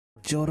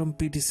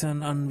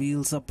Peterson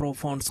unveils a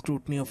profound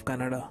scrutiny of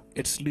Canada,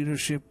 its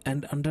leadership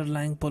and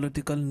underlying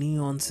political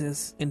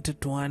nuances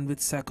intertwined with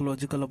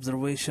psychological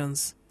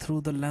observations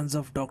through the lens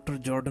of Dr.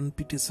 Jordan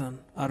Peterson,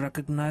 a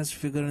recognized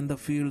figure in the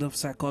field of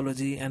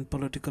psychology and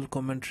political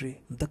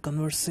commentary. The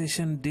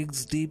conversation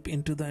digs deep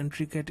into the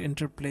intricate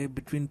interplay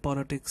between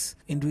politics,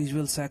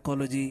 individual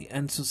psychology,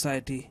 and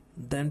society.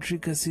 The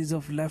intricacies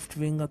of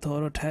left-wing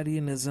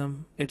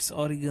authoritarianism, its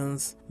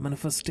origins,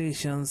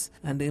 manifestations,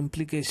 and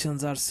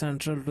implications are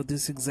central to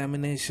this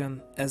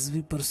examination. As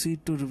we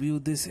proceed to review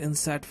this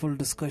insightful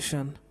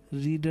discussion,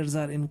 readers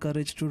are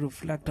encouraged to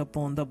reflect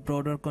upon the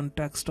broader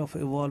context of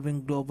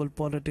evolving global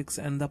politics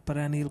and the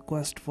perennial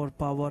quest for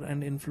power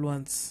and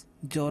influence.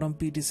 Jordan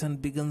Peterson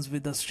begins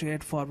with a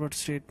straightforward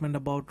statement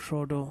about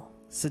Trudeau,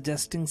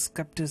 suggesting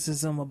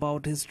skepticism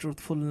about his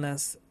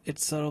truthfulness. It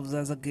serves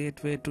as a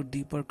gateway to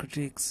deeper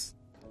critiques.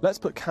 Let's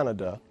put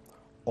Canada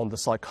on the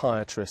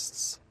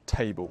psychiatrist's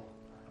table.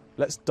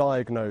 Let's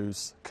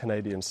diagnose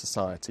Canadian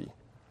society.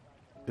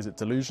 Is it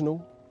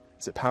delusional?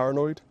 Is it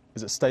paranoid?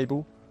 Is it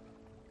stable?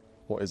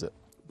 What is it?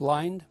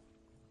 Blind,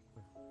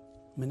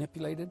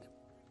 manipulated,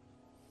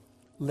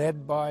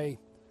 led by,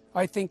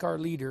 I think, our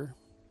leader,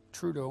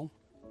 Trudeau.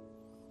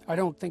 I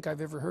don't think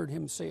I've ever heard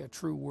him say a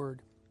true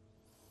word.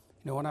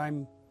 You know, and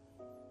I'm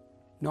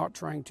not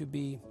trying to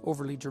be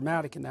overly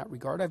dramatic in that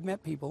regard. I've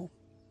met people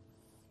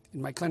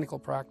in my clinical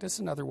practice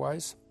and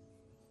otherwise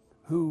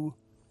who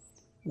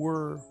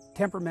were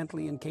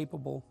temperamentally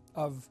incapable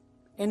of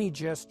any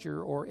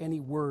gesture or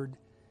any word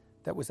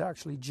that was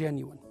actually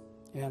genuine.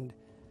 And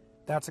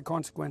that's a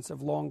consequence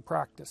of long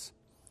practice.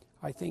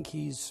 I think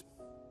he's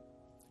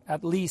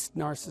at least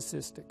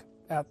narcissistic,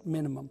 at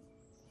minimum.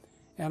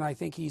 And I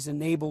think he's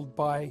enabled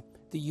by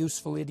the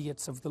useful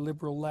idiots of the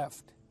liberal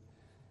left.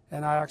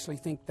 And I actually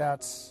think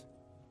that's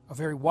a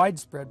very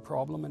widespread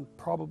problem and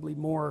probably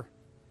more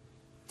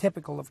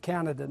typical of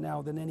Canada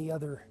now than any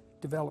other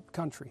developed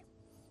country,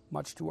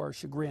 much to our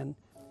chagrin.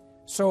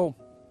 So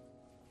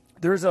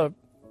there's a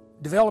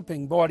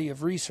developing body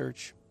of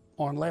research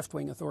on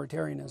left-wing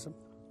authoritarianism.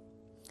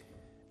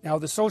 Now,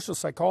 the social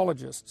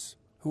psychologists,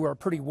 who are a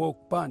pretty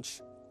woke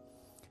bunch,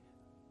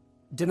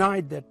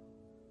 denied that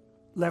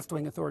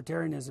left-wing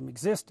authoritarianism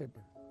existed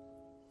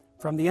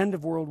from the end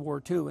of World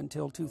War II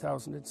until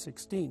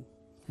 2016.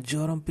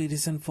 Jordan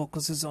Peterson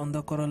focuses on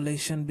the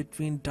correlation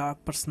between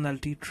dark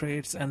personality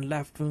traits and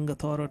left-wing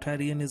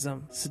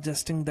authoritarianism,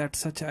 suggesting that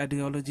such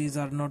ideologies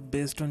are not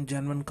based on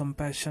genuine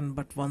compassion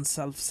but on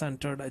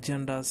self-centered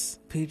agendas.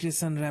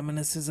 Peterson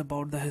reminisces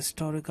about the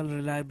historical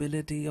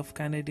reliability of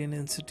Canadian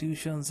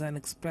institutions and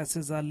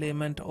expresses a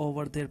lament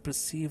over their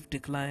perceived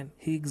decline.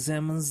 He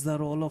examines the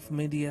role of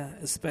media,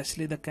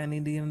 especially the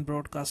Canadian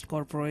Broadcast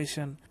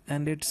Corporation,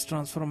 and its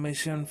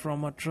transformation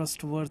from a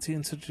trustworthy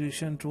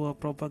institution to a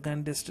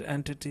propagandist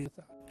entity.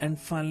 And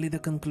finally, the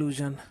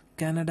conclusion.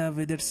 Canada,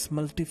 with its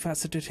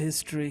multifaceted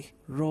history,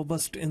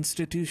 robust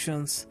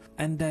institutions,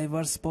 and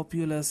diverse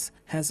populace,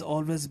 has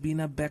always been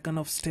a beacon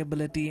of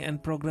stability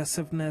and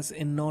progressiveness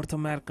in North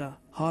America.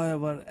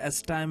 However,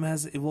 as time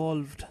has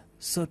evolved,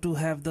 so too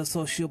have the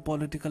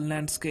socio-political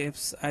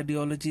landscapes,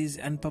 ideologies,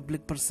 and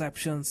public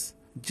perceptions.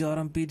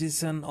 Jordan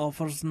Peterson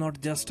offers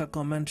not just a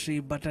commentary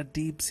but a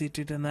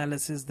deep-seated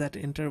analysis that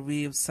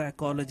interweaves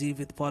psychology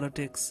with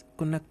politics,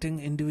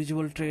 connecting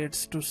individual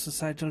traits to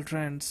societal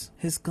trends.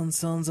 His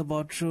concerns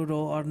about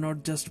Trudeau are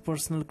not just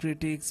personal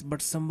critiques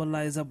but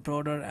symbolize a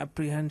broader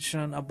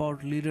apprehension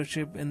about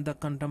leadership in the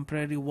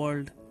contemporary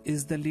world.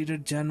 Is the leader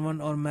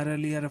genuine or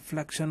merely a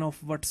reflection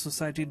of what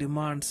society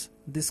demands?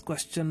 This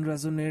question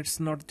resonates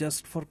not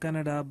just for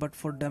Canada but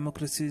for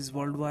democracies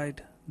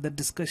worldwide. The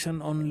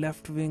discussion on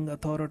left-wing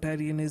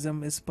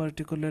authoritarianism is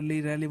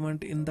particularly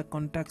relevant in the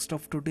context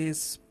of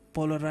today's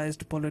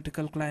polarized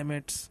political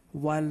climates.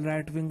 While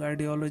right-wing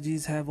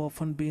ideologies have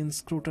often been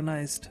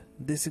scrutinized,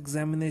 this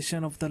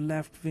examination of the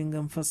left wing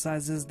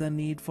emphasizes the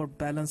need for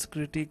balanced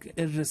critique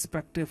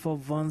irrespective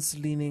of one's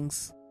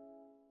leanings.